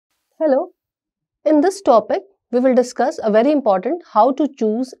Hello. In this topic, we will discuss a very important how to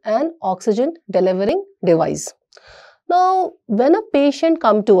choose an oxygen delivering device. Now, when a patient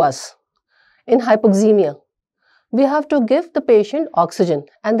comes to us in hypoxemia, we have to give the patient oxygen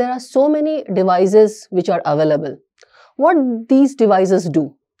and there are so many devices which are available. What these devices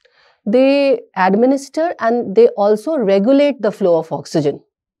do? They administer and they also regulate the flow of oxygen.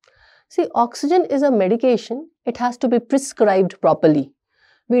 See, oxygen is a medication. It has to be prescribed properly.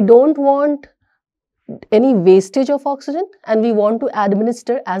 We don't want any wastage of oxygen and we want to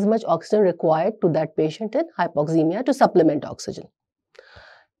administer as much oxygen required to that patient in hypoxemia to supplement oxygen.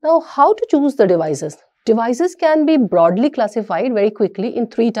 Now, how to choose the devices? Devices can be broadly classified very quickly in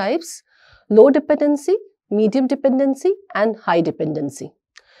three types: low dependency, medium dependency and high dependency.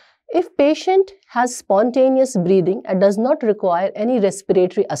 If patient has spontaneous breathing and does not require any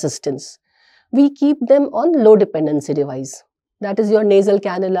respiratory assistance, we keep them on low dependency device. That is your nasal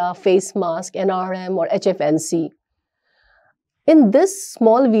cannula, face mask, NRM or HFNC. In this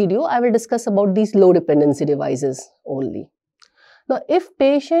small video, I will discuss about these low dependency devices only. Now, if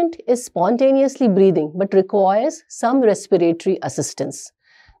patient is spontaneously breathing but requires some respiratory assistance,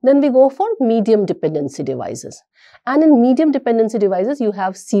 then we go for medium dependency devices. And in medium dependency devices, you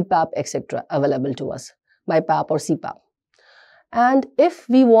have CPAP, etc. available to us, BiPAP or CPAP. And if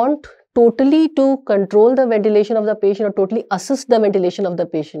we want totally to control the ventilation of the patient or totally assist the ventilation of the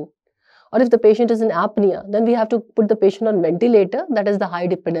patient, or if the patient is in apnea, then we have to put the patient on ventilator, that is the high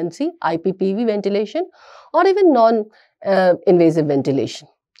dependency IPPV ventilation or even non-invasive ventilation.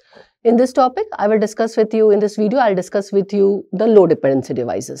 In this topic, I will discuss with you, in this video, I will discuss with you the low dependency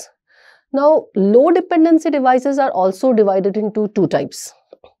devices. Now, low dependency devices are also divided into two types.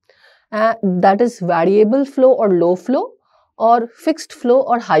 That is variable flow or low flow, or fixed flow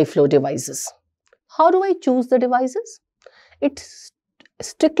or high flow devices. How do I choose the devices? It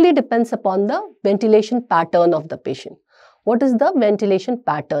strictly depends upon the ventilation pattern of the patient. What is the ventilation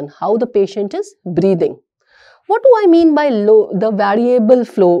pattern? How the patient is breathing? What do I mean by the variable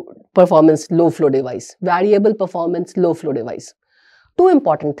flow performance low flow device? Variable performance low flow device. Two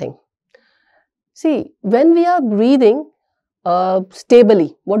important things. See, when we are breathing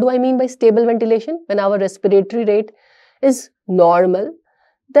stably, what do I mean by stable ventilation? When our respiratory rate is normal,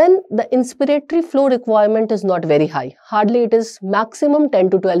 then the inspiratory flow requirement is not very high. Hardly it is maximum 10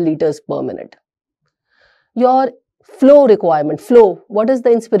 to 12 liters per minute. Your flow requirement, what is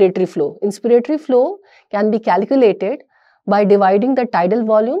the inspiratory flow? Inspiratory flow can be calculated by dividing the tidal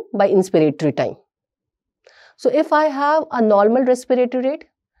volume by inspiratory time. So if I have a normal respiratory rate,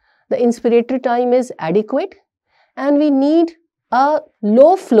 the inspiratory time is adequate and we need a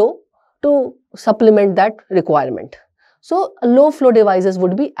low flow to supplement that requirement. So, low flow devices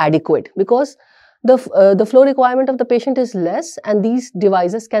would be adequate because the flow requirement of the patient is less and these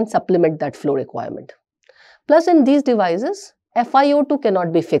devices can supplement that flow requirement. Plus, in these devices, FiO2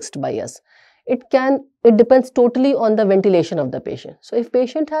 cannot be fixed by us. It depends totally on the ventilation of the patient. So, if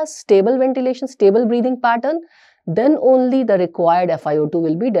patient has stable ventilation, stable breathing pattern, then only the required FiO2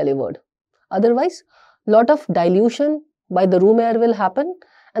 will be delivered. Otherwise, lot of dilution by the room air will happen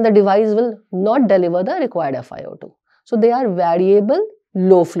and the device will not deliver the required FiO2. So, they are variable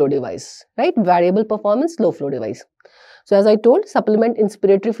low flow device, right? Variable performance low flow device. So, as I told, supplement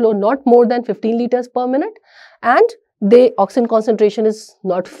inspiratory flow not more than 15 liters per minute and the oxygen concentration is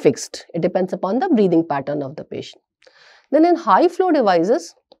not fixed. It depends upon the breathing pattern of the patient. Then in high flow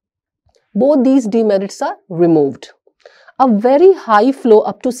devices, both these demerits are removed. A very high flow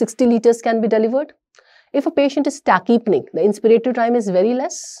up to 60 liters can be delivered. If a patient is tachypneic, the inspiratory time is very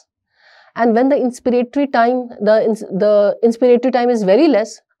less. And when the inspiratory time, the inspiratory time is very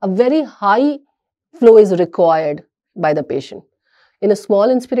less, a very high flow is required by the patient. In a small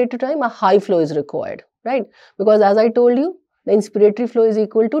inspiratory time, a high flow is required, right? Because as I told you, the inspiratory flow is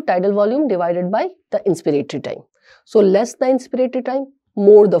equal to tidal volume divided by the inspiratory time. So, less the inspiratory time,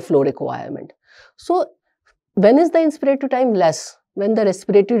 more the flow requirement. So, when is the inspiratory time less? When the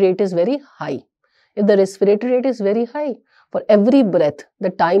respiratory rate is very high. If the respiratory rate is very high, for every breath, the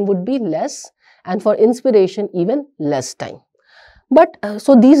time would be less and for inspiration, even less time. But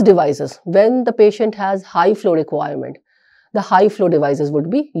so these devices, when the patient has high flow requirement, the high flow devices would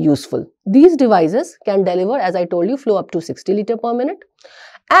be useful. These devices can deliver, as I told you, flow up to 60 liters per minute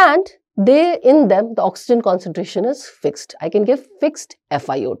and in them, the oxygen concentration is fixed. I can give fixed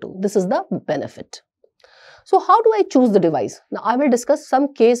FiO2. This is the benefit. So, how do I choose the device? Now, I will discuss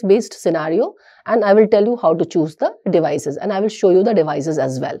some case-based scenario and I will tell you how to choose the devices and I will show you the devices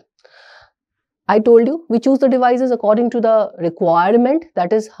as well. I told you we choose the devices according to the requirement,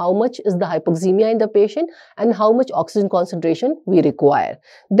 that is how much is the hypoxemia in the patient and how much oxygen concentration we require.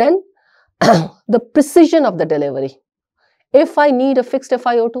 Then the precision of the delivery. If I need a fixed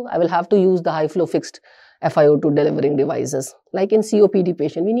FiO2, I will have to use the high flow fixed FiO2 delivering devices. Like in COPD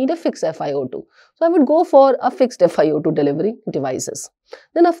patient, we need a fixed FiO2. So I would go for a fixed FiO2 delivery devices.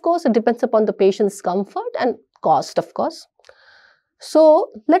 Then of course, it depends upon the patient's comfort and cost, of course.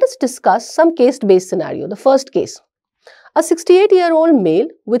 So let us discuss some case-based scenario. The first case. A 68-year-old male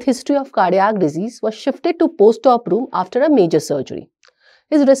with history of cardiac disease was shifted to post-op room after a major surgery.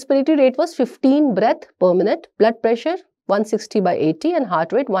 His respiratory rate was 15 breath per minute, blood pressure 160/80 and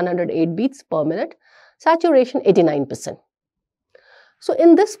heart rate 108 beats per minute, saturation 89%. So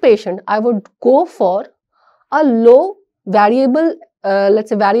in this patient, I would go for a low variable,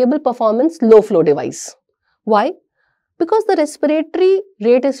 let's say variable performance low flow device. Why? Because the respiratory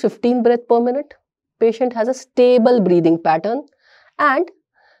rate is 15 breath per minute, patient has a stable breathing pattern and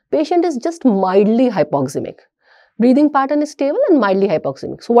patient is just mildly hypoxemic. Breathing pattern is stable and mildly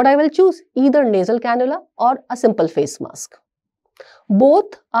hypoxemic. So what I will choose? Either nasal cannula or a simple face mask.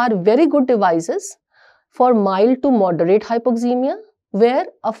 Both are very good devices for mild to moderate hypoxemia where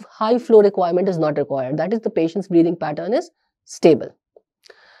a high flow requirement is not required. That is, the patient's breathing pattern is stable.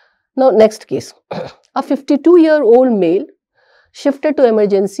 Now next case. A 52-year-old male shifted to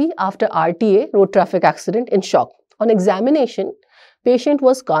emergency after RTA, road traffic accident, in shock. On examination, patient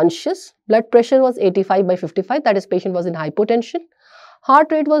was conscious, blood pressure was 85/55, that is, patient was in hypotension,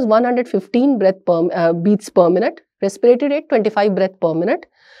 heart rate was 115 beats per minute, respiratory rate 25 breath per minute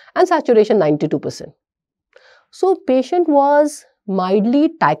and saturation 92%. So patient was mildly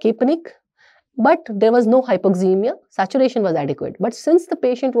tachypneic, but there was no hypoxemia, saturation was adequate. But since the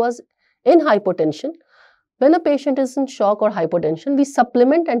patient was in hypotension, when a patient is in shock or hypotension, we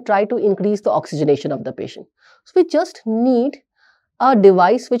supplement and try to increase the oxygenation of the patient. So we just need a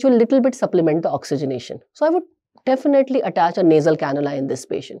device which will little bit supplement the oxygenation. So I would definitely attach a nasal cannula in this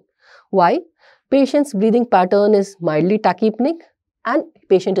patient. Why? Patient's breathing pattern is mildly tachypneic and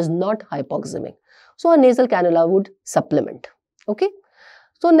patient is not hypoxemic. So a nasal cannula would supplement. Okay.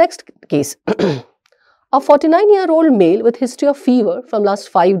 So next case. A 49-year-old male with history of fever from last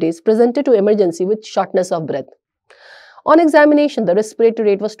 5 days presented to emergency with shortness of breath. On examination, the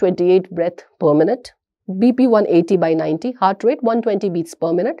respiratory rate was 28 breath per minute, BP 180/90, heart rate 120 beats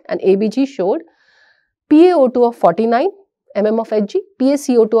per minute and ABG showed PaO2 of 49 mm of Hg,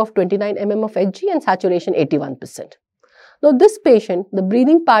 PaCO2 of 29 mm of Hg and saturation 81%. Now this patient, the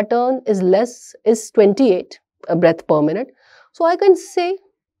breathing pattern is 28 breath per minute. So I can say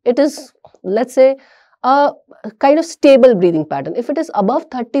it is, let's say, a kind of stable breathing pattern. If it is above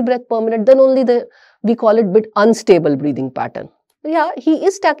 30 breath per minute, then only we call it bit unstable breathing pattern. Yeah, he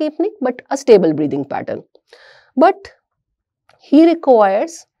is tachypneic, but a stable breathing pattern. But he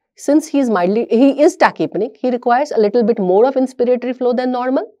requires, since he is tachypneic, he requires a little bit more of inspiratory flow than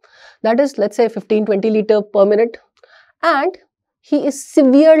normal. That is, let's say 15-20 liters per minute. And he is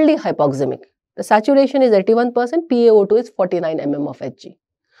severely hypoxemic. The saturation is 81%, PaO2 is 49 mm of Hg.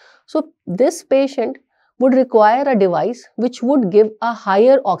 So this patient would require a device which would give a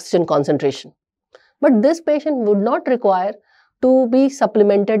higher oxygen concentration. But this patient would not require to be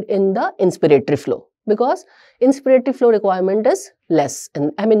supplemented in the inspiratory flow because inspiratory flow requirement is less.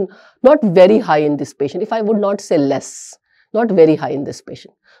 And I mean, not very high in this patient. If I would not say less, not very high in this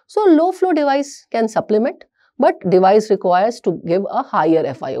patient. So low flow device can supplement, but device requires to give a higher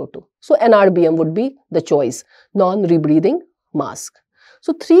FiO2. So NRBM would be the choice, non-rebreathing mask.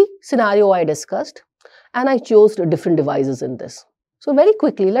 So 3 scenario I discussed and I chose different devices in this. So very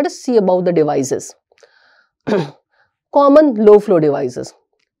quickly, let us see about the devices. Common low flow devices.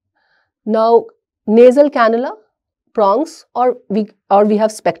 Now nasal cannula, prongs, or we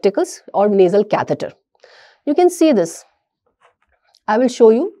have spectacles or nasal catheter. You can see this. I will show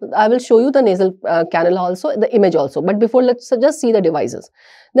you the nasal cannula also, the image also. But before, let's just see the devices.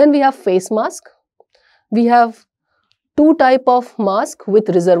 Then we have face mask. We have 2 type of mask with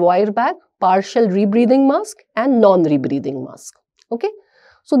reservoir bag, partial rebreathing mask and non-rebreathing mask. Okay.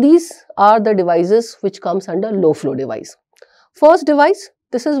 So these are the devices which comes under low flow device. First device,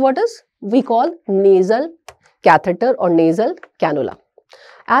 this is what we call nasal catheter or nasal cannula.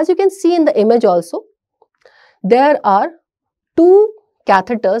 As you can see in the image also, there are 2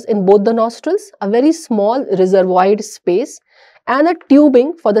 catheters in both the nostrils, a very small reservoir space and a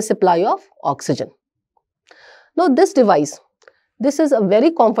tubing for the supply of oxygen. Now this device, this is a very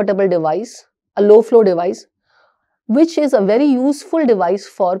comfortable device, a low flow device, which is a very useful device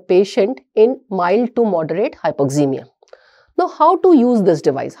for patient in mild to moderate hypoxemia. Now how to use this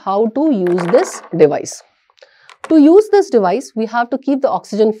device? How to use this device? To use this device, we have to keep the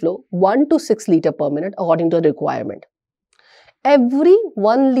oxygen flow 1 to 6 liters per minute according to the requirement. Every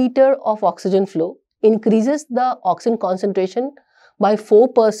 1 liter of oxygen flow increases the oxygen concentration by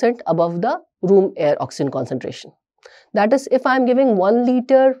 4% above the room air oxygen concentration. That is, if I am giving 1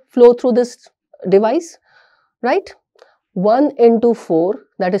 liter flow through this device, right? 1 into 4,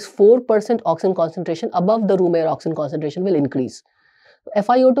 that is 4% oxygen concentration above the room air oxygen concentration will increase.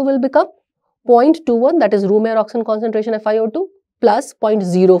 FiO2 will become 0.21, that is room air oxygen concentration FiO2 plus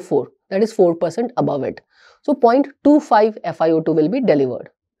 0.04, that is 4% above it. So 0.25 FiO2 will be delivered.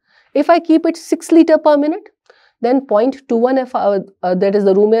 If I keep it 6 liter per minute, then 0.21 that is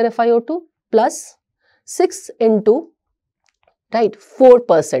the room air FiO2 plus 6 into, right,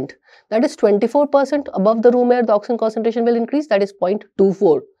 4%. That is 24% above the room air, the oxygen concentration will increase, that is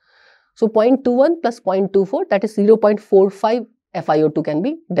 0.24. So 0.21 plus 0.24, that is 0.45 FiO2 can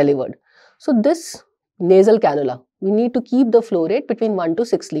be delivered. So this nasal cannula, we need to keep the flow rate between 1 to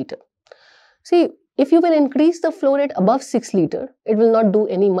 6 liter. See, if you will increase the flow rate above 6 liter, it will not do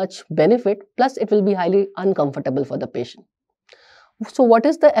any much benefit, plus it will be highly uncomfortable for the patient. So what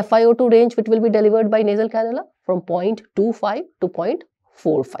is the FiO2 range which will be delivered by nasal cannula? From 0.25 to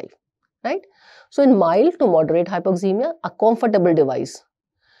 0.45, right? So in mild to moderate hypoxemia, a comfortable device.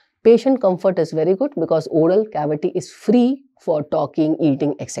 Patient comfort is very good because oral cavity is free for talking,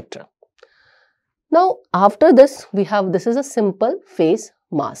 eating, etc. Now after this, this is a simple face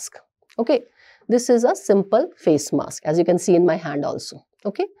mask. Okay, this is a simple face mask, as you can see in my hand also.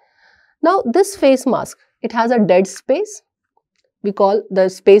 Okay, now this face mask, it has a dead space. We call the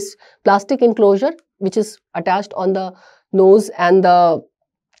space plastic enclosure, which is attached on the nose and the,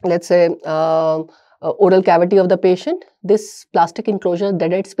 let's say, oral cavity of the patient. This plastic enclosure, the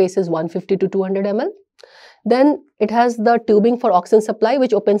dead space is 150 to 200 ml. Then it has the tubing for oxygen supply,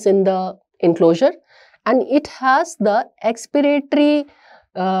 which opens in the enclosure, and it has the expiratory,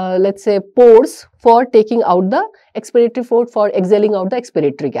 let's say, pores for taking out the expiratory port for exhaling out the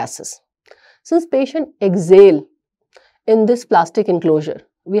expiratory gases. Since patient exhale in this plastic enclosure,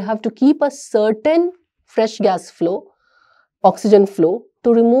 we have to keep a certain fresh gas flow, oxygen flow,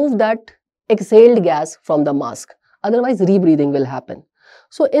 to remove that exhaled gas from the mask. Otherwise, rebreathing will happen.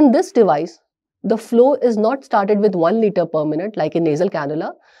 So in this device, the flow is not started with 1 liter per minute like in nasal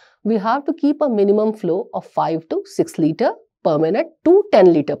cannula. We have to keep a minimum flow of 5 to 6 liter per minute to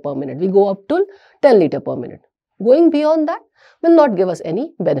 10 liter per minute. We go up to 10 liter per minute. Going beyond that will not give us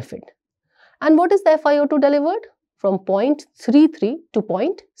any benefit. And what is the FiO2 delivered? From 0.33 to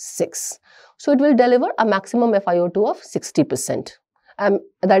 0.6. So it will deliver a maximum FiO2 of 60%.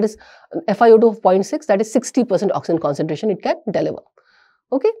 That is FiO2 of 0.6, that is 60% oxygen concentration it can deliver.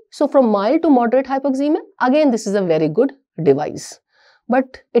 Okay, so from mild to moderate hypoxemia, again this is a very good device.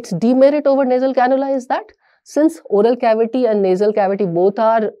 But its demerit over nasal cannula is that since oral cavity and nasal cavity both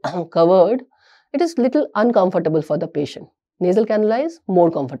are covered, it is little uncomfortable for the patient. Nasal cannula is more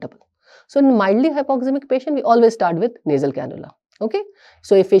comfortable. So in mildly hypoxemic patient, we always start with nasal cannula. Okay,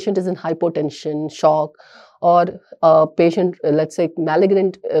 so if patient is in hypotension, shock, or patient, let's say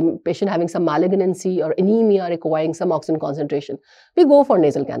malignant, patient having some malignancy or anemia requiring some oxygen concentration, we go for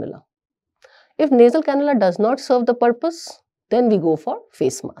nasal cannula. If nasal cannula does not serve the purpose, then we go for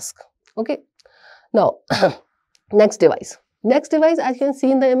face mask. Okay, now next device. Next device, as you can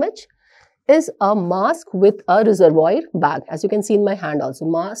see in the image, is a mask with a reservoir bag. As you can see in my hand also,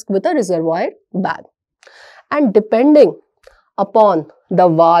 mask with a reservoir bag. And depending upon the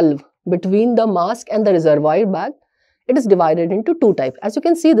valve between the mask and the reservoir bag, it is divided into two types. As you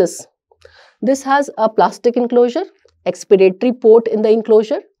can see this has a plastic enclosure, expiratory port in the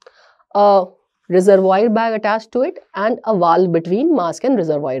enclosure, a reservoir bag attached to it, and a valve between mask and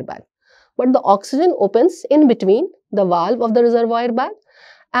reservoir bag. But the oxygen opens in between the valve of the reservoir bag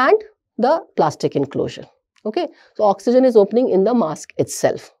and the plastic enclosure. Okay, so oxygen is opening in the mask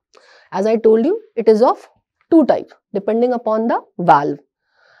itself. As I told you, it is of two types depending upon the valve.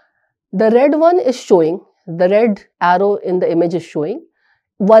 The red one is showing, the red arrow in the image is showing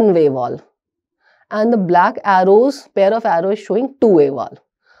one-way valve, and the black arrows, pair of arrows showing two-way valve.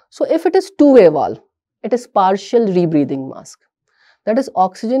 So if it is two-way valve, it is partial rebreathing mask. That is,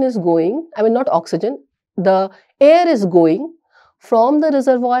 oxygen is going, not oxygen, the air is going from the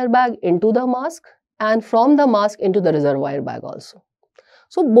reservoir bag into the mask and from the mask into the reservoir bag also.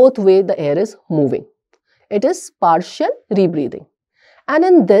 So both way the air is moving. It is partial rebreathing. And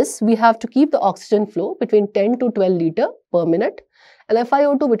in this, we have to keep the oxygen flow between 10 to 12 liter per minute, and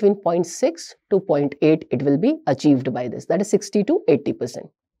FiO2 between 0.6 to 0.8, it will be achieved by this. That is 60 to 80%.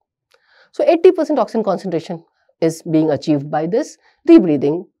 So 80% oxygen concentration is being achieved by this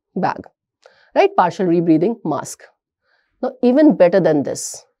rebreathing bag, right? Partial rebreathing mask. Now, even better than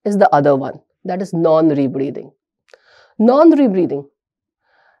this is the other one, that is non-rebreathing. Non-rebreathing.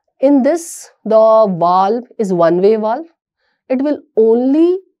 In this, the valve is one-way valve. It will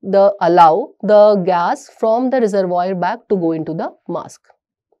only allow the gas from the reservoir back to go into the mask.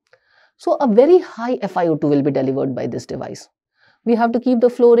 So a very high FiO2 will be delivered by this device. We have to keep the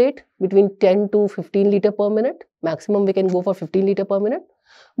flow rate between 10 to 15 liter per minute. Maximum we can go for 15 liter per minute.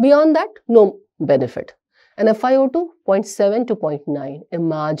 Beyond that, no benefit. And FiO2 0.7 to 0.9.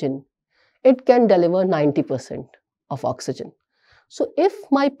 Imagine, it can deliver 90% of oxygen. So if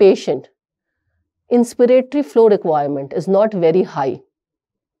my patient inspiratory flow requirement is not very high,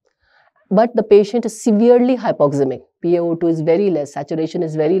 but the patient is severely hypoxemic, PaO2 is very less, saturation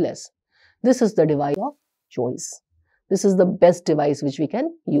is very less, this is the device of choice. This is the best device which we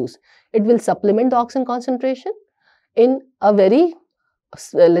can use. It will supplement the oxygen concentration in a very,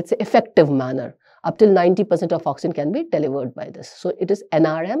 let's say, effective manner. Up till 90% of oxygen can be delivered by this. So it is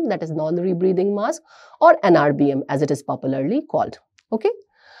NRM, that is non-rebreathing mask, or NRBM as it is popularly called. Okay.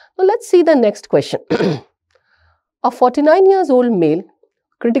 Now let's see the next question. A 49 years old male,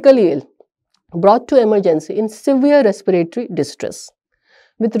 critically ill, brought to emergency in severe respiratory distress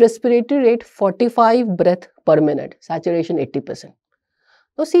with respiratory rate 45 breath per minute, saturation 80%.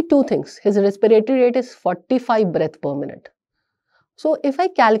 Now see two things. His respiratory rate is 45 breath per minute. So if I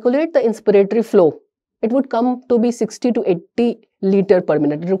calculate the inspiratory flow, it would come to be 60 to 80 liter per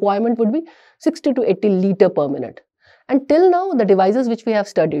minute. The requirement would be 60 to 80 liter per minute. And till now, the devices which we have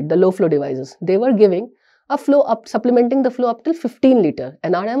studied, the low flow devices, they were giving a flow up, supplementing the flow up till 15 liter,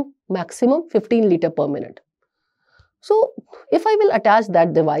 NRM maximum 15 liter per minute. So if I will attach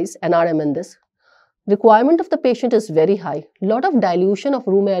that device, NRM in this, requirement of the patient is very high, lot of dilution of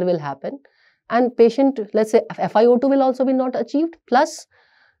room air will happen, and patient, let's say FiO2 will also be not achieved, plus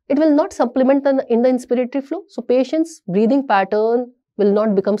it will not supplement in the inspiratory flow. So patient's breathing pattern will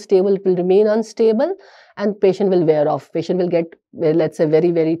not become stable, it will remain unstable, and patient will wear off. Patient will get, let's say,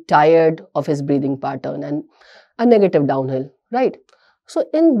 very, very tired of his breathing pattern and a negative downhill, right? So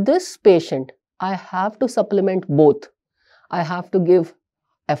in this patient, I have to supplement both. I have to give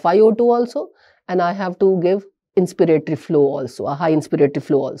FiO2 also, and I have to give inspiratory flow also, a high inspiratory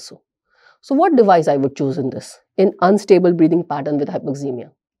flow also. So what device I would choose in this? In unstable breathing pattern with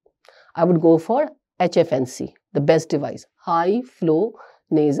hypoxemia, I would go for HFNC, the best device, high flow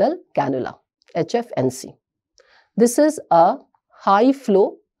nasal cannula, HFNC. This is a high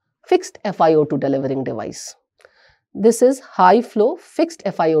flow fixed FiO2 delivering device. This is high flow fixed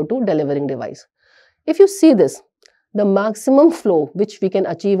FiO2 delivering device. If you see this, the maximum flow which we can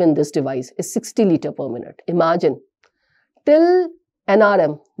achieve in this device is 60 liter per minute. Imagine, till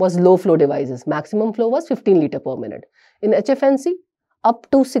NRM was low flow devices, maximum flow was 15 liter per minute. In HFNC, up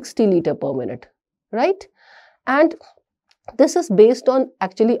to 60 liter per minute, right? And this is based on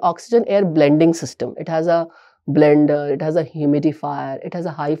actually oxygen air blending system. It has a blender, it has a humidifier, it has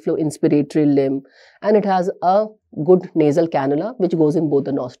a high flow inspiratory limb, and it has a good nasal cannula which goes in both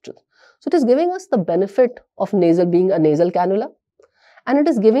the nostrils. So it is giving us the benefit of nasal being a nasal cannula, and it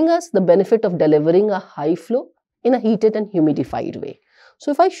is giving us the benefit of delivering a high flow in a heated and humidified way.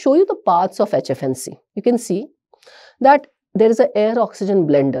 So if I show you the parts of HFNC, you can see that there is an air oxygen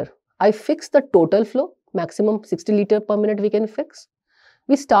blender. I fix the total flow, maximum 60 liter per minute we can fix.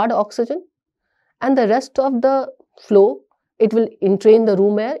 We start oxygen, and the rest of the flow, it will entrain the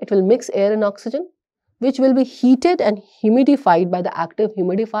room air, it will mix air and oxygen, which will be heated and humidified by the active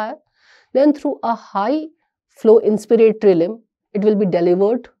humidifier. Then through a high flow inspiratory limb, it will be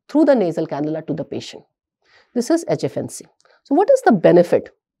delivered through the nasal cannula to the patient. This is HFNC. So what is the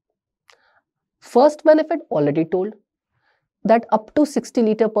benefit? First benefit already told, that up to 60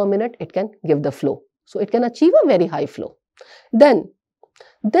 liter per minute it can give the flow. So it can achieve a very high flow. Then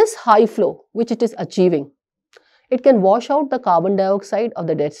this high flow which it is achieving, it can wash out the carbon dioxide of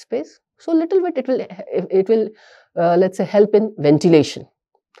the dead space. So little bit it will let's say help in ventilation.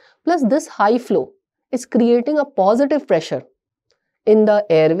 Plus this high flow is creating a positive pressure in the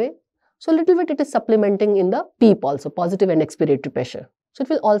airway. So little bit it is supplementing in the PEEP also, positive and expiratory pressure. So it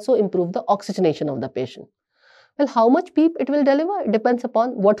will also improve the oxygenation of the patient. Well, how much PEEP it will deliver? It depends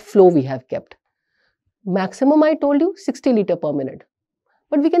upon what flow we have kept. Maximum I told you 60 liter per minute.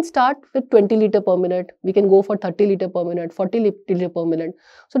 But we can start with 20 liter per minute. We can go for 30 liter per minute, 40 liter per minute.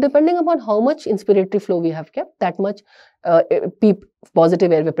 So depending upon how much inspiratory flow we have kept, that much PEEP,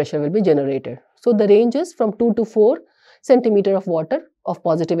 positive airway pressure, will be generated. So the range is from 2 to 4 centimeter of water of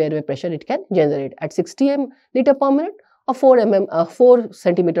positive airway pressure it can generate at 60 liter per minute, or 4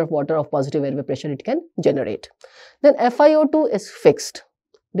 centimeter of water of positive airway pressure it can generate. Then FiO2 is fixed.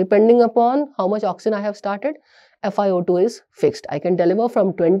 Depending upon how much oxygen I have started, FiO2 is fixed. I can deliver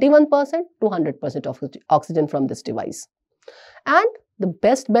from 21% to 100% of oxygen from this device. And the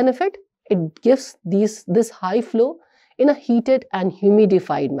best benefit, it gives this high flow in a heated and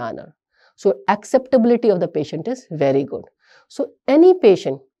humidified manner. So acceptability of the patient is very good. So any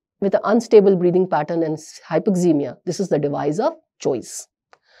patient with an unstable breathing pattern and hypoxemia, this is the device of choice.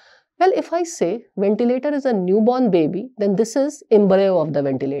 Well, if I say ventilator is a newborn baby, then this is embryo of the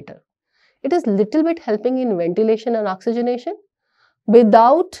ventilator. It is little bit helping in ventilation and oxygenation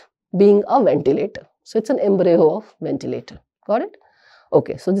without being a ventilator. So it's an embryo of ventilator. Got it?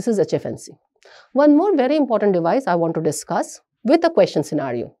 Okay, so this is HFNC. One more very important device I want to discuss with a question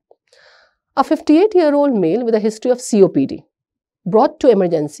scenario. A 58-year-old male with a history of COPD brought to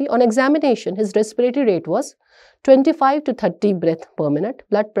emergency. On examination, his respiratory rate was 25 to 30 breaths per minute,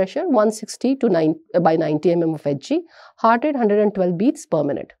 blood pressure 160 by 90 mm of Hg, heart rate 112 beats per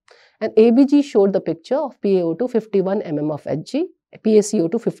minute. And ABG showed the picture of PaO2 51 mm of Hg,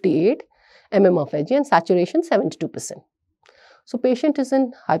 PaCO2 58 mm of Hg, and saturation 72%. So patient is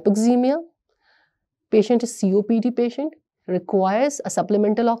in hypoxemia, patient is COPD patient, requires a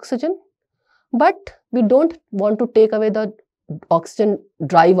supplemental oxygen, but we don't want to take away the oxygen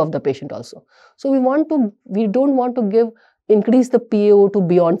drive of the patient also. So we don't want to increase the PaO2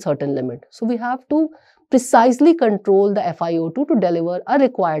 beyond certain limit. So we have to precisely control the FiO2 to deliver a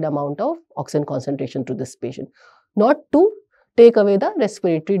required amount of oxygen concentration to this patient, not to take away the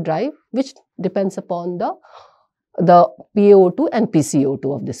respiratory drive, which depends upon the PaO2 and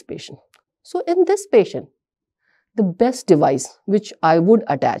PCO2 of this patient. So in this patient, the best device which I would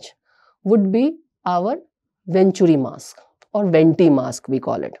attach would be our Venturi mask, or Venti mask we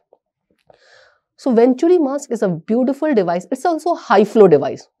call it. So Venturi mask is a beautiful device. It's also a high flow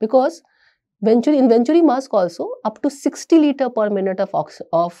device, because in Venturi mask also up to 60 liter per minute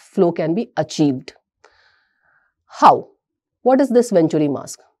of flow can be achieved. How? What is this Venturi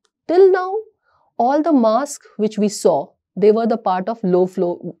mask? Till now, all the masks which we saw, they were the part of low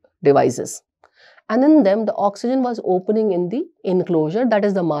flow devices. And in them, the oxygen was opening in the enclosure, that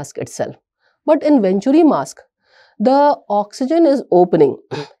is the mask itself. But in Venturi mask, the oxygen is opening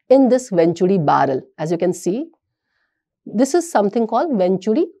in this Venturi barrel. As you can see, this is something called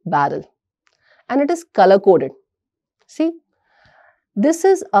Venturi barrel, and it is color coded. See, this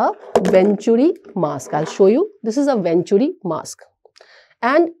is a Venturi mask. I'll show you. This is a Venturi mask.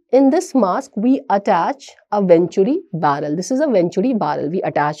 And in this mask, we attach a Venturi barrel. This is a Venturi barrel. We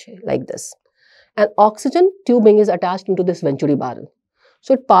attach like this. And oxygen tubing is attached into this Venturi barrel.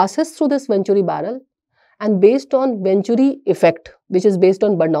 So it passes through this Venturi barrel, and based on Venturi effect, which is based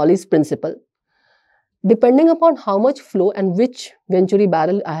on Bernoulli's principle, depending upon how much flow and which Venturi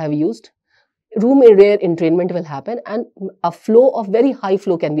barrel I have used, room air entrainment will happen, and a flow of very high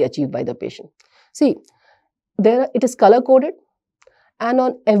flow can be achieved by the patient. See, it is color coded, and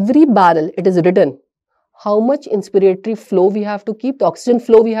on every barrel it is written how much inspiratory flow we have to keep, the oxygen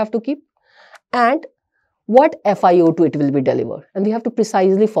flow we have to keep, and what FiO2 it will be delivered, and we have to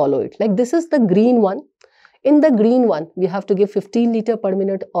precisely follow it. Like this is the green one. In the green one, we have to give 15 liter per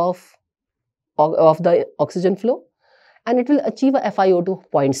minute of the oxygen flow, and it will achieve a FiO2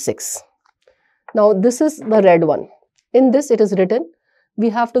 of 0.6. Now this is the red one. In this it is written we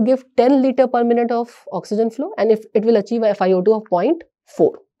have to give 10 liter per minute of oxygen flow, and if it will achieve a FiO2 of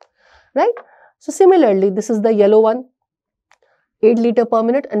 0.4, right? So similarly, this is the yellow one, 8 liter per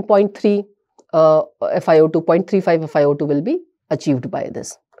minute and 0.3 FiO2, 0.35 FiO2 will be achieved by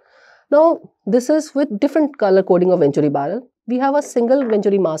this. Now this is with different color coding of Venturi barrel. We have a single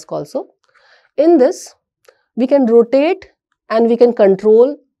Venturi mask also. In this, we can rotate and we can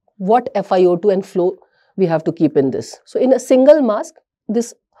control what FiO2 and flow we have to keep in this. So in a single mask,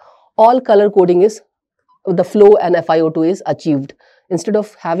 this all color coding is, the flow and FiO2 is achieved. Instead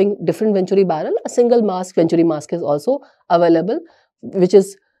of having different Venturi barrel, a single mask, Venturi mask is also available, which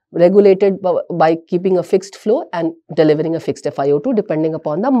is regulated by keeping a fixed flow and delivering a fixed FiO2 depending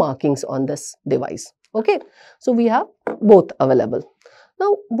upon the markings on this device. Okay, so we have both available.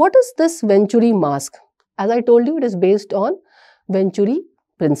 Now, what is this Venturi mask? As I told you, it is based on Venturi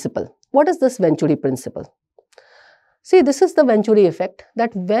principle. What is this Venturi principle? See, this is the Venturi effect,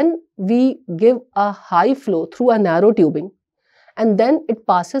 that when we give a high flow through a narrow tubing and then it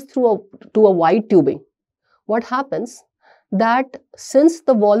passes through to a wide tubing, what happens? That since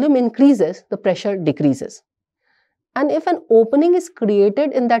the volume increases, the pressure decreases. And if an opening is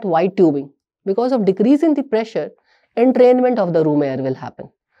created in that wide tubing, because of decrease in the pressure, entrainment of the room air will happen.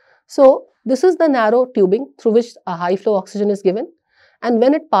 So this is the narrow tubing through which a high flow oxygen is given, and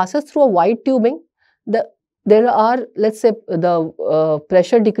when it passes through a wide tubing, the there are, let's say the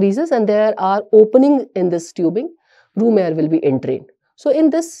pressure decreases and there are opening in this tubing, room air will be entrained. So in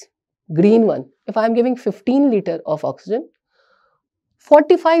this green one, if I am giving 15 liter of oxygen,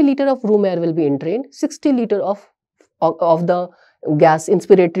 45 liter of room air will be entrained, 60 liter of the gas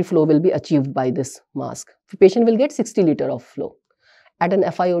inspiratory flow will be achieved by this mask. The patient will get 60 liter of flow at an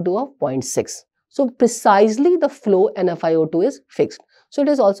FiO2 of 0.6. So precisely the flow and FiO2 is fixed. So it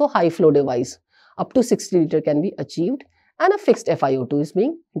is also high flow device. Up to 60 liter can be achieved and a fixed FiO2 is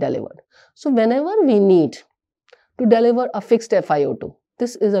being delivered. So whenever we need to deliver a fixed FiO2,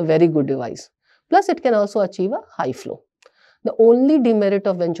 this is a very good device. Plus it can also achieve a high flow. The only demerit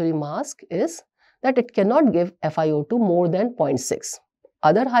of Venturi mask is that it cannot give FiO2 more than 0.6.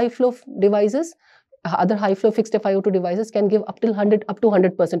 Other high flow devices, other high flow fixed FiO2 devices can give up to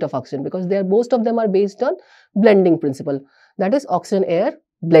 100% of oxygen, because most of them are based on blending principle, that is oxygen air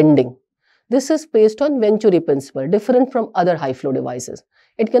blending. This is based on Venturi principle, different from other high flow devices.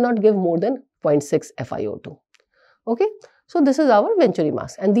 It cannot give more than 0.6 FiO2. Okay, so this is our Venturi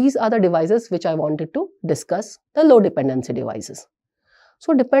mask, and these are the devices which I wanted to discuss, the low dependency devices.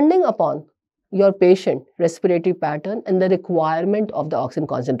 So depending upon your patient respiratory pattern and the requirement of the oxygen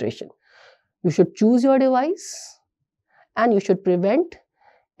concentration, you should choose your device and you should prevent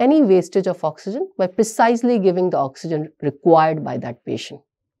any wastage of oxygen by precisely giving the oxygen required by that patient.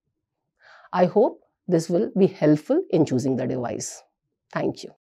 I hope this will be helpful in choosing the device. Thank you.